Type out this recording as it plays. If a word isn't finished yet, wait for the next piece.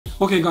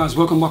Okay guys,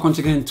 welcome back once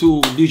again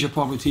to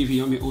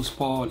DJPABLOTV. I'm your host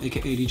Paul,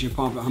 aka DJ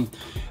Pablo.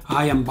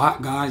 I am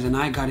back guys, and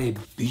I got a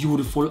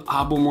beautiful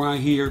album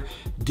right here.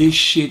 This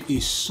shit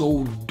is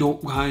so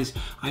dope guys.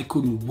 I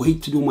couldn't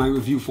wait to do my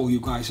review for you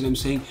guys. And I'm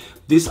saying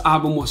this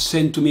album was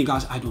sent to me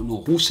guys. I don't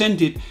know who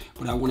sent it,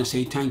 but I want to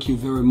say thank you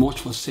very much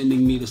for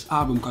sending me this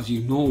album, because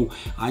you know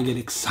I get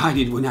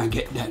excited when I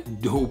get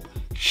that dope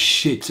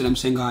shit. So I'm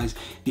saying guys,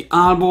 the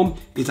album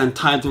is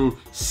entitled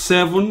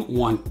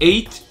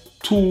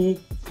 7182313.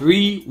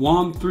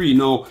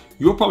 Now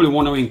you're probably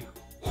wondering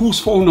whose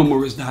phone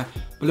number is that,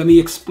 but let me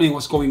explain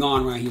what's going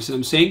on right here. So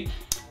I'm saying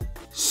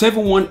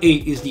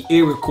 718 is the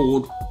area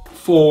code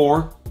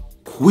for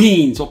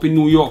Queens up in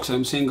New York. So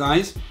I'm saying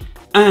guys,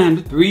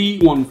 and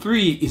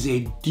 313 is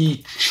a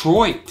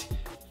Detroit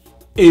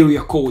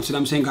area code. So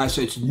I'm saying guys,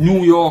 so it's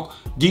New York,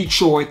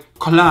 Detroit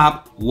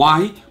collab.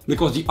 Why?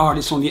 Because the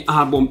artist on the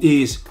album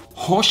is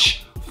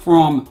Hush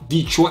from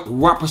Detroit,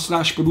 rapper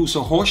slash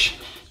producer Hush,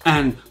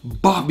 and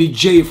Bobby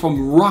J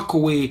from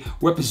Rockaway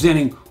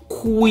representing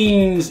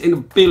Queens in the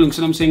building.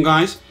 So I'm saying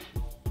guys,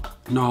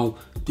 now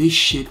this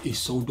shit is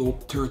so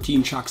dope.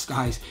 13 tracks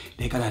guys.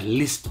 They got a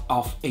list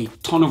of a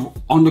ton of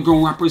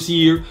underground rappers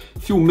here,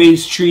 few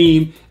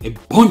mainstream, a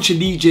bunch of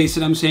DJs.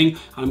 So I'm saying,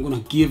 and I'm gonna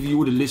give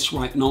you the list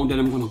right now, then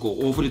I'm gonna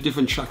go over the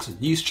different tracks, and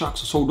these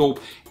tracks are so dope.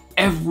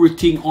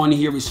 Everything on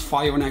here is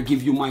fire, and I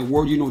give you my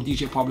word, you know,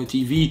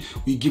 DJPABLOTV,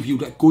 we give you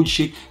that good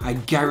shit. I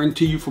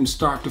guarantee you from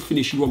start to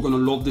finish you are gonna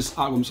love this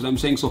album. So I'm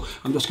saying, so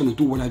I'm just gonna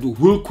do what I do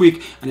real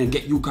quick and then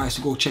get you guys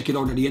to go check it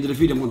out. At the end of the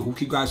video, I'm gonna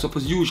hook you guys up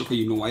as usual, because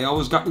you know I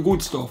always got the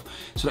good stuff,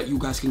 so that you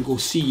guys can go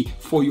see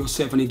for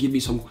yourself and then give me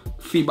some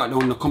feedback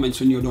down in the comments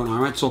when you're done. All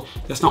right, so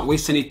let's not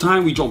waste any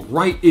time, we jump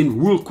right in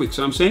real quick.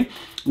 So I'm saying,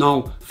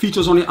 now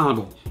features on the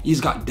album,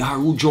 he's got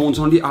Daru Jones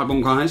on the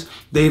album guys.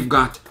 They've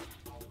got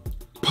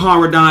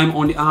Paradigm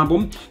on the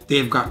album.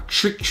 They've got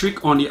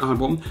Trick on the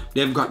album.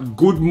 They've got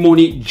Good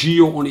Money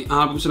Geo on the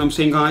album. So I'm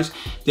saying guys,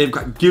 they've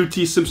got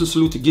Guilty Simpson,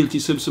 salute to Guilty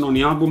Simpson on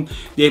the album.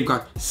 They've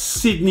got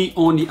Sydney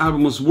on the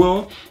album as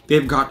well.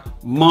 They've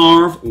got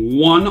Marv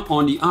 1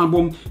 on the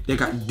album. They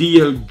got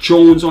DL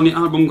Jones on the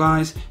album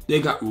guys.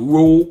 They got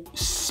Ro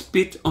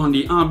Spit on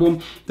the album.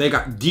 They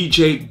got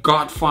DJ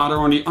Godfather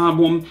on the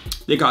album.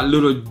 They got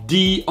Little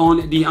D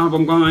on the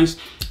album guys.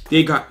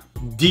 They got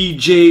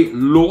DJ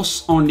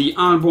Los on the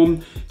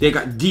album. They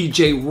got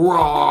DJ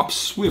Rob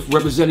Swift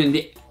representing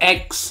the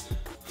X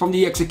from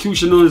the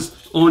Executioners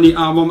on the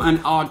album, and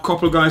Odd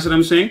Couple guys that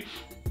I'm saying.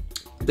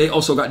 They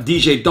also got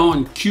DJ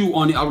Don Q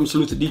on the album.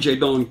 Salute to DJ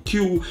Don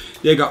Q.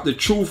 They got The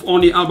Truth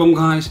on the album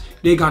guys.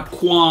 They got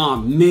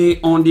Kwame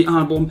on the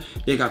album.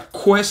 They got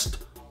Quest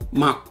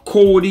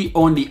McCody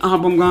on the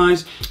album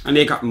guys, and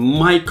they got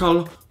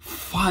Michael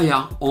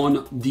Fire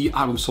on the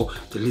album. So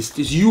the list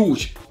is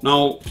huge.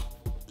 Now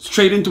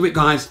straight into it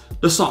guys,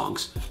 the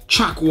songs.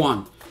 Track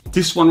 1,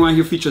 this one right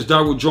here features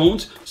Daru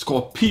Jones. It's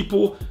called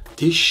People.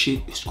 This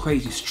shit is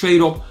crazy, straight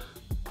up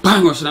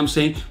banger. So I'm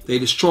saying, they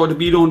destroyed the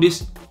beat on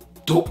this.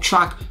 Dope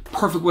track,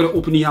 perfect way to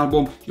open the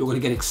album. You're gonna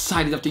get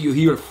excited after you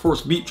hear the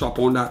first beat drop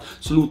on that.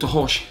 Salute to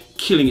Hush,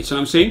 killing it. So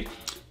I'm saying,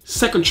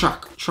 second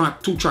track,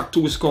 track 2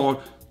 is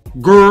called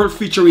Girl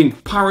featuring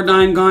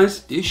Paradigm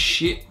guys. This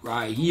shit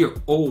right here,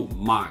 oh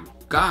my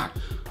god,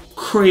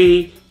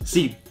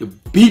 crazy. The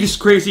beat is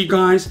crazy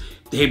guys.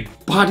 They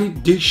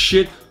bodied this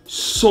shit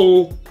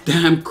so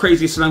damn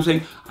crazy. So I'm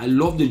saying, I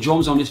love the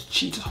drums on this.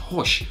 Jesus,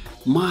 Hush,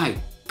 my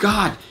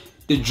god,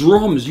 the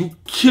drums, you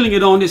killing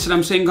it on this. And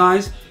I'm saying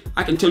guys,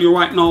 I can tell you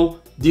right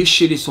now, this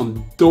shit is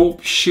some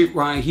dope shit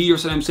right here.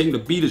 So I'm saying, the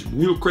beat is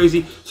real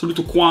crazy. Salute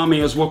to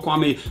Kwame as well.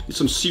 Kwame did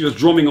some serious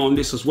drumming on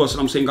this as well. So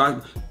I'm saying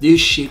guys,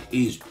 this shit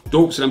is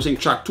dope. So I'm saying,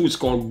 track 2 is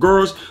called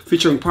Girls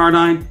featuring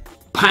Paradigm,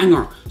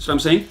 banger. So I'm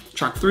saying,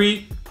 track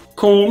 3,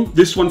 Comb.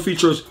 This one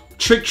features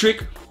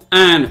Trick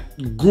and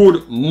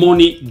Good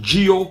Money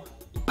Geo,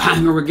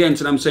 banger again.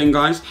 So I'm saying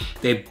guys,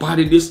 they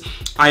bodied this.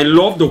 I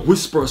love the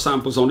whisper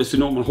samples on this, you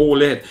know, my whole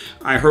head.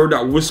 I heard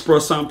that whisper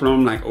sample and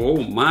I'm like,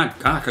 oh my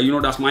god, cause you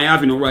know that's my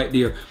avenue right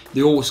there,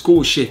 the old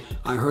school shit.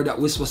 I heard that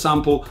whisper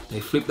sample, they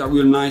flipped that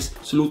real nice.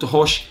 Salute to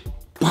Hush,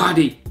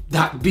 body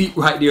that beat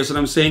right there. So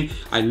I'm saying,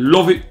 I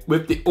love it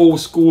with the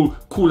old school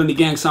Kool and the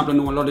Gang sample. I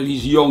know a lot of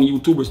these young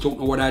YouTubers don't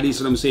know what that is.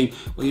 So I'm saying,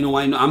 well, you know,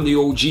 I'm the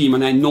OG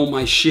man, I know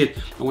my shit.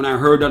 And when I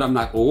heard that, I'm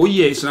like, oh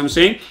yeah. So I'm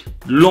saying,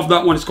 love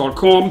that one. It's called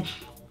Calm.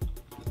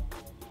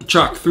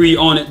 Track 3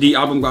 on it, the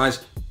album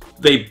guys,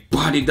 they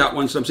bodied that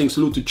one. So I'm saying,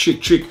 salute to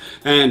Trick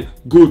and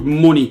Good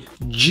Money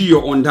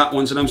Geo on that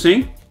one. So I'm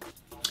saying,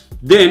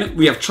 then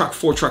we have track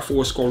 4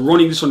 is called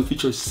Running. This one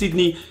features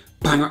Sydney,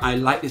 banger. I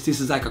like this. This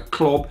is like a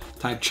club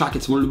type track.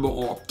 It's a little bit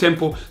more up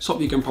tempo,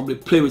 something you can probably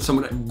play with some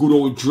of that good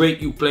old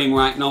Drake you playing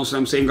right now. So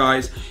I'm saying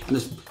guys, and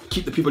just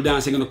keep the people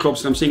dancing in the club.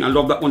 So I'm saying, I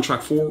love that one.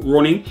 Track 4,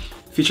 Running,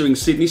 featuring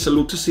Sydney.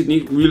 Salute to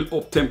Sydney, real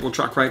up tempo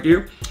track right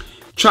there.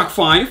 Track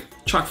 5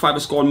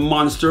 is called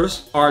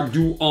Monsters Are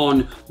Due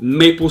on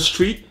Maple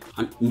Street.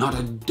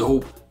 Another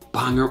dope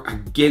banger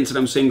again. So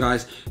I'm saying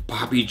guys,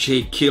 Bobby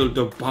J killed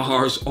the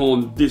bars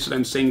on this. So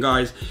I'm saying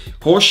guys,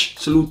 Hush,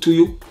 salute to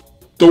you.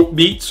 dope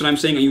beat, so I'm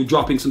saying, and you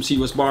dropping some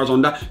serious bars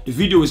on that. The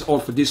video is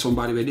out for this one,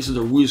 by the way. This is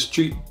a real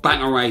street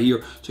banger right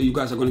here, so you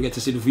guys are going to get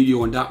to see the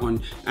video on that one,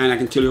 and I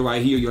can tell you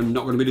right here, you're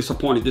not going to be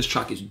disappointed. This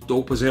track is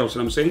dope as hell, so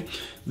I'm saying.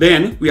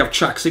 Then we have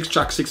track 6.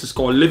 Track 6 is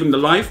called Living the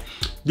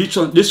Life.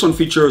 This one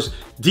features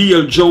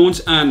DL Jones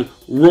and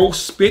Rose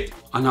Spit,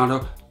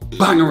 another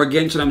banger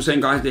again, so I'm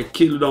saying, guys, they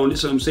killed on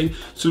this, so I'm saying.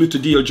 Salute to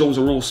DL Jones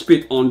and Rose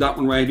Spit on that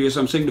one right here,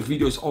 so I'm saying. The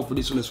video is out for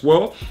this one as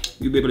well.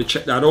 You'll be able to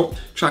check that out.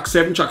 Track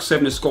 7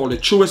 is called The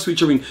Truest,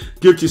 featuring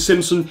Guilty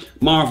Simpson,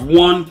 Marv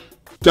 1,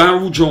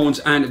 Daru Jones,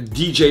 and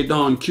DJ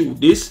Don Q.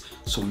 This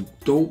some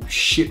dope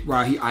shit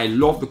right here. I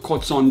love the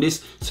cuts on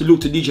this.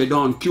 Salute to DJ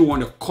Don Q on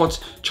the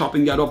cuts,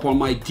 chopping that up on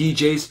my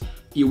DJs.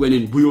 He went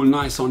in real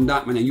nice on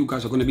that, man, and you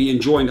guys are going to be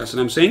enjoying that, so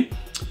I'm saying.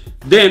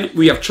 Then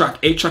we have track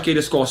 8. Track 8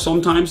 is called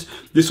Sometimes.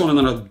 This one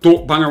another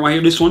dope banger right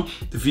here. This one,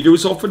 the video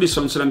is out for this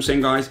one, so I'm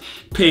saying, guys,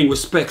 paying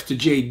respects to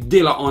Jay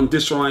Dilla on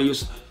this one right here.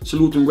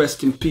 Salute and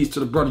rest in peace to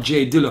the brother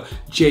Jay Dilla.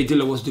 Jay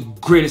Dilla was the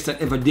greatest that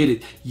ever did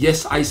it.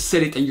 Yes, I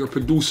said it, and your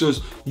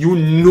producers, you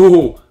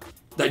know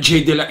that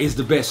Jay Dilla is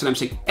the best, and I'm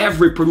saying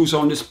every producer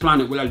on this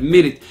planet will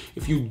admit it.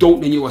 If you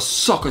don't, then you're a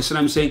sucker. So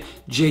I'm saying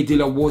Jay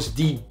Dilla was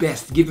the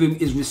best. Give him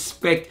his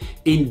respect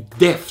in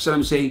depth. So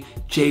I'm saying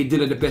Jay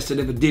Dilla the best that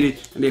ever did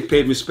it, and they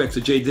paid respect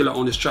to Jay Dilla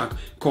on this track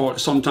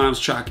called Sometimes,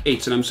 track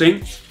 8. So I'm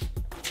saying.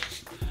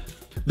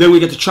 Then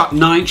we get to track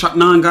 9. Track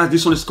 9, guys,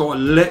 this one is called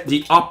Let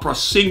the Opera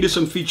Sing. This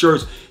one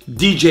features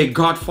DJ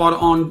Godfather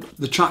on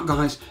the track,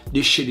 guys.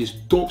 This shit is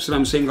dope, so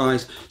I'm saying,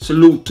 guys.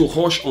 Salute to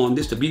Hush on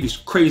this. The beat is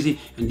crazy,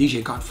 and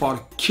DJ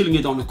Godfather killing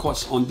it on the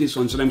cuts on this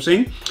one, so I'm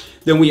saying.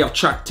 Then we have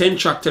track 10.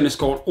 Track 10 is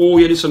called Oh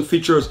Yeah. This one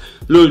features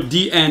Lil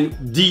D and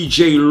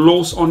DJ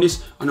Los on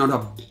this.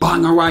 Another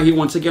banger right here.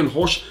 Once again,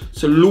 Hush.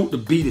 Salute. The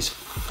beat is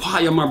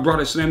fire, my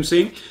brother. So I'm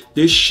saying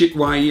this shit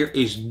right here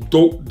is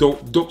dope,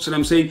 dope, dope. So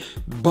I'm saying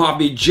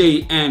Bobby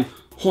J and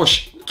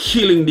Hush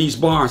killing these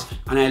bars,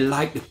 and I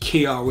like the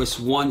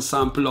KRS-One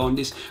sample on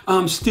this.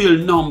 I'm still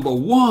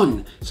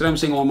 #1. So I'm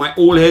saying, all my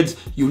old heads,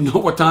 you know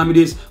what time it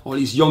is. All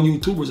these young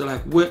YouTubers are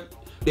like, what?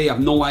 They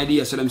have no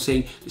idea, so I'm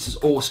saying this is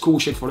old school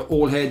shit for the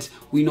old heads.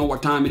 We know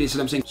what time it is,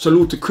 so I'm saying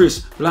salute to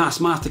Chris, Last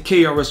Master,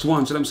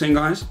 KRS-One, so I'm saying,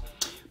 guys.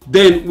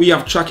 Then we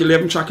have track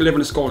 11. Track 11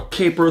 is called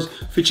Capers,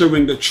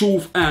 featuring The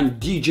Truth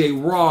and DJ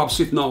Rob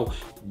Swift. Now,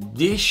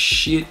 this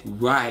shit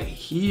right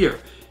here,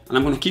 and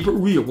I'm gonna keep it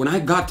real. When I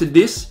got to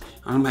this,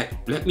 I'm like,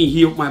 let me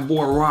hear what my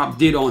boy Rob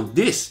did on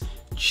this.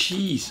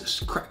 Jesus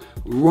Christ.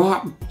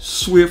 Rob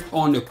Swift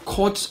on the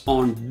cuts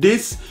on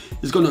this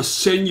is gonna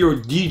send your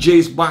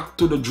DJs back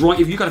to the drawing.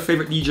 If you got a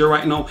favorite DJ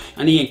right now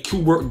and he ain't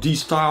Qbert, D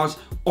Styles,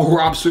 or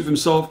Rob Swift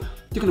himself,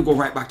 they're gonna go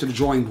right back to the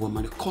drawing board,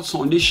 man. The cuts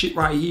on this shit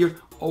right here,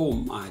 oh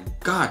my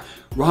God.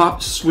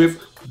 Rob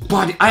Swift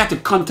body. I had to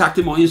contact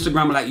him on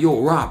Instagram. I'm like,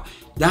 yo, Rob,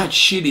 that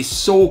shit is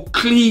so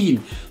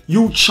clean.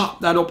 You chop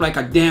that up like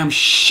a damn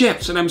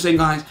chef. So I'm saying,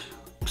 guys,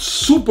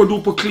 super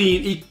duper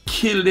clean. He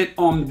killed it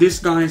on this,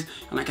 guys,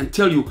 and I can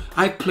tell you,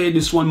 I played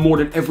this one more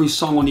than every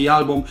song on the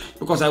album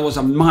because I was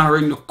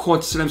admiring the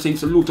cuts. So I'm saying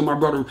salute to my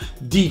brother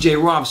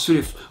DJ Rob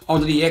Swift, all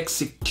of the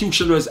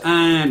Executioners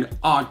and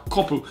Odd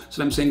Couple.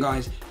 So I'm saying,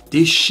 guys,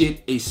 this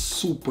shit is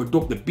super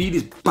dope. The beat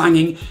is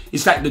banging.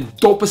 It's like the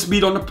dopest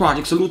beat on the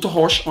project. Salute to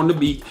Hush on the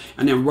beat,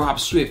 and then Rob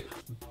Swift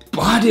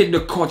bodied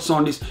the cuts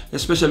on this,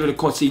 especially the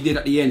cuts he did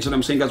at the end. So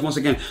I'm saying, guys, once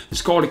again,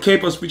 it's called The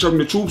Capers, featuring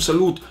The Truth.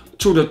 Salute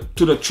to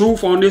the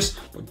Truth on this,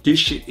 but this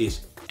shit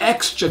is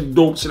extra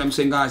dope. So I'm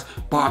saying, guys,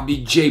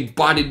 Bobby J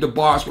bodied the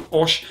bars with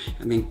Hush,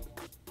 and then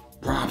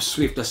Rob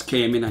Swift just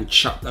came in and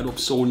chopped that up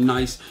so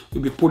nice.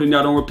 We'll be putting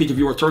that on repeat. If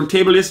you're a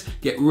turntablist,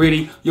 get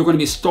ready. You're going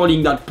to be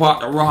studying that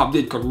part that Rob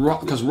did,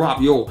 because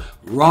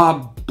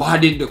Rob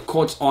bodied the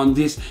cuts on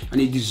this,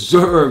 and he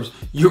deserves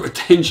your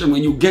attention.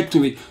 When you get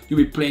to it, you'll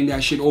be playing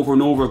that shit over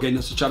and over again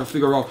just to try to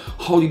figure out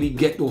how did he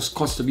get those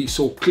cuts to be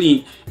so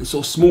clean and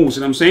so smooth. You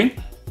know what I'm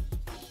saying?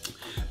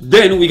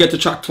 Then we get to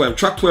track 12.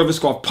 Track 12 is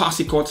called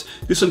Posse Cuts.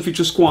 This one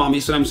features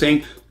Kwame. So I'm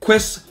saying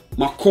Quest,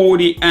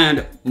 McCody,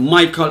 and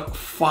Michael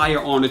Fire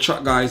on the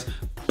track, guys.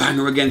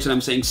 Banger again. So I'm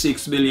saying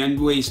 6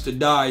 million ways to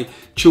die.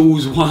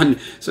 Choose one.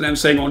 So I'm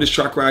saying on this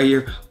track right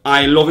here,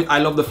 I love it. I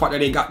love the fact that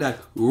they got that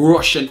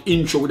Russian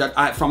intro that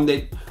I've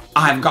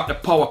got the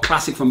power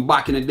classic from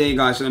back in the day,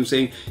 guys. So I'm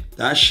saying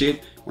that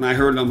shit. When I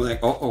heard them, I'm like,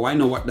 oh, I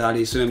know what that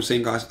is. So I'm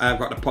saying, guys, I've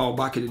got the power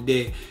back in the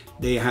day.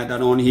 They had that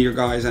on here,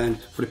 guys, and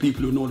for the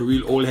people who know the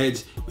real old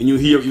heads, when you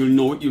hear it, you'll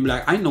know it. You'll be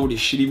like, I know this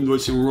shit, even though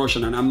it's in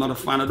Russian, and I'm not a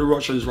fan of the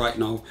Russians right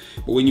now.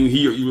 But when you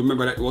hear it, you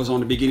remember that it was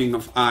on the beginning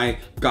of I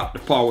Got the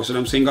Power. So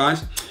what I'm saying,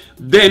 guys.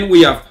 Then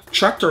we have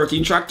track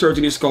 13. Track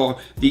 13 is called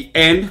The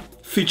End,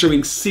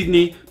 featuring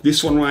Sydney.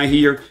 This one right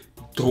here,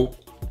 dope,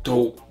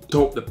 dope,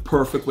 dope, the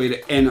perfect way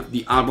to end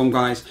the album,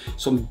 guys.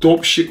 Some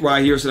dope shit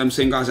right here, so I'm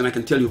saying, guys, and I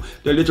can tell you,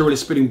 they're literally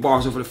spitting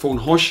bars over the phone.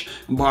 Hush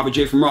and Bobby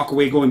J from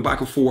Rockaway going back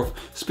and forth,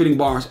 spitting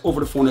bars over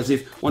the phone as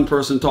if one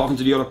person talking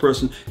to the other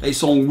person. They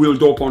sound real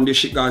dope on this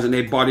shit, guys, and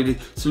they bodied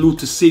it. Salute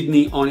to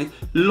Sydney on it.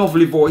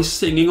 Lovely voice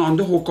singing on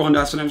the hook on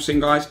that, so I'm saying,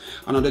 guys.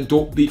 Another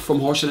dope beat from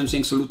Hush, and I'm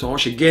saying salute to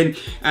Hush again.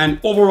 And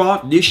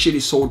overall, this shit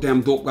is so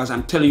damn dope, guys.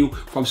 I'm telling you,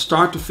 from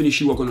start to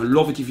finish, you are gonna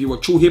love it. If you're a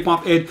true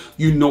hip-hop head,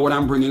 you know what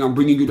I'm bringing. I'm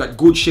bringing you that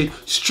good shit,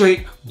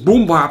 straight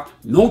boom bap,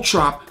 no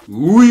trap,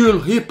 real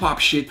hip-hop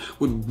shit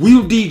with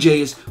real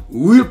DJs,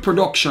 real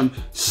production,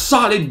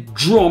 solid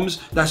drums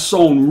that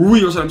sound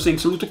real. So I'm saying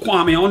salute to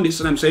Kwame on this,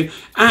 and I'm saying,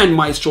 and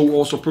Maestro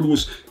also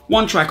produced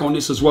one track on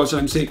this as well. So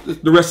I'm saying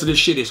the rest of this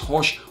shit is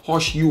Hush.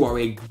 Hush, you are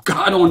a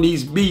god on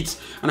these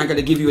beats, and I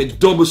gotta give you a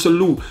double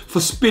salute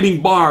for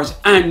spitting bars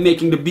and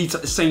making the beats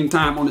at the same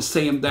time on the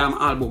same damn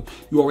album.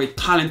 You are a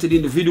talented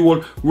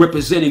individual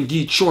representing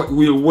Detroit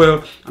real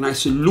well, and I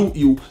salute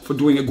you for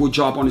doing a good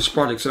job on this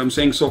project. So I'm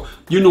saying, so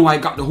you know I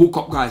got the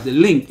hookup, guys. The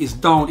link is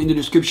down in the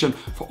description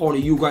for all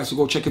of you guys to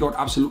go check it out,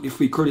 absolutely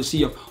free,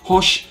 courtesy of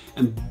Hush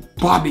and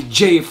Bobby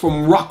J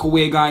from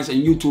Rockaway, guys,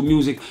 and YouTube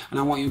Music. And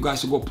I want you guys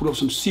to go put up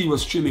some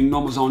serious streaming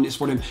numbers on this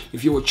for them.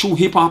 If you're a true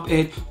hip-hop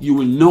head, you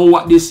will know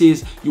what this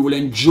is. You will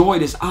enjoy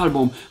this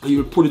album, and you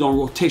will put it on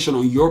rotation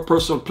on your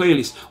personal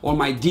playlist. All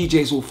my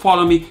DJs who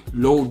follow me,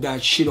 load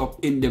that shit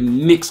up in the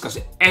mix, because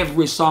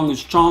every song is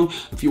strong.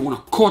 If you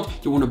want to cut,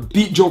 you want to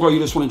beat Joker, you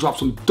just want to drop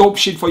some dope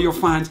shit for your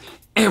fans,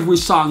 every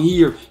song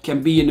here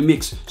can be in the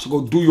mix. So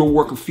go do your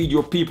work and feed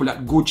your people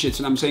that good shit.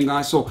 And I'm saying,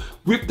 guys, so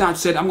with that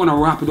said, I'm gonna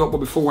wrap it up. But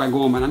before I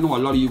go, man, I know a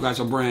lot of you guys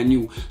are brand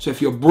new. So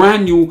if you're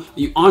brand new and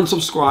you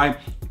unsubscribe,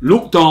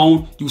 look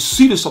down, you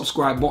see the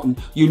subscribe button,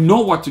 you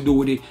know what to do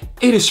with it.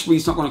 It is free,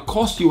 it's not gonna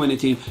cost you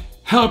anything.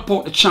 Help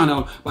out the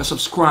channel by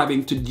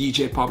subscribing to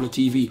DJ Pablo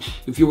TV.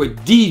 If you're a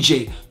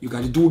DJ, you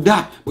got to do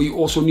that, but you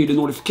also need a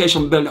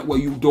notification bell, that way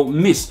you don't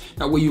miss,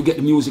 that way you get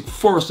the music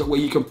first, that way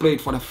you can play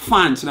it for the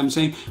fans. And I'm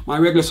saying, my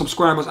regular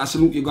subscribers, I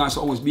salute you guys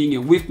for always being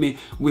here with me.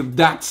 With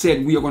that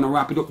said, we are going to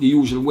wrap it up the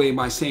usual way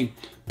by saying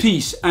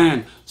peace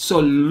and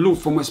salute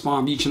from West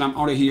Palm Beach, and I'm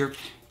out of here,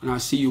 and I'll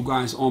see you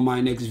guys on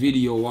my next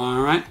video.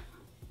 All right,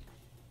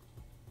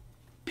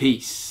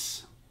 peace.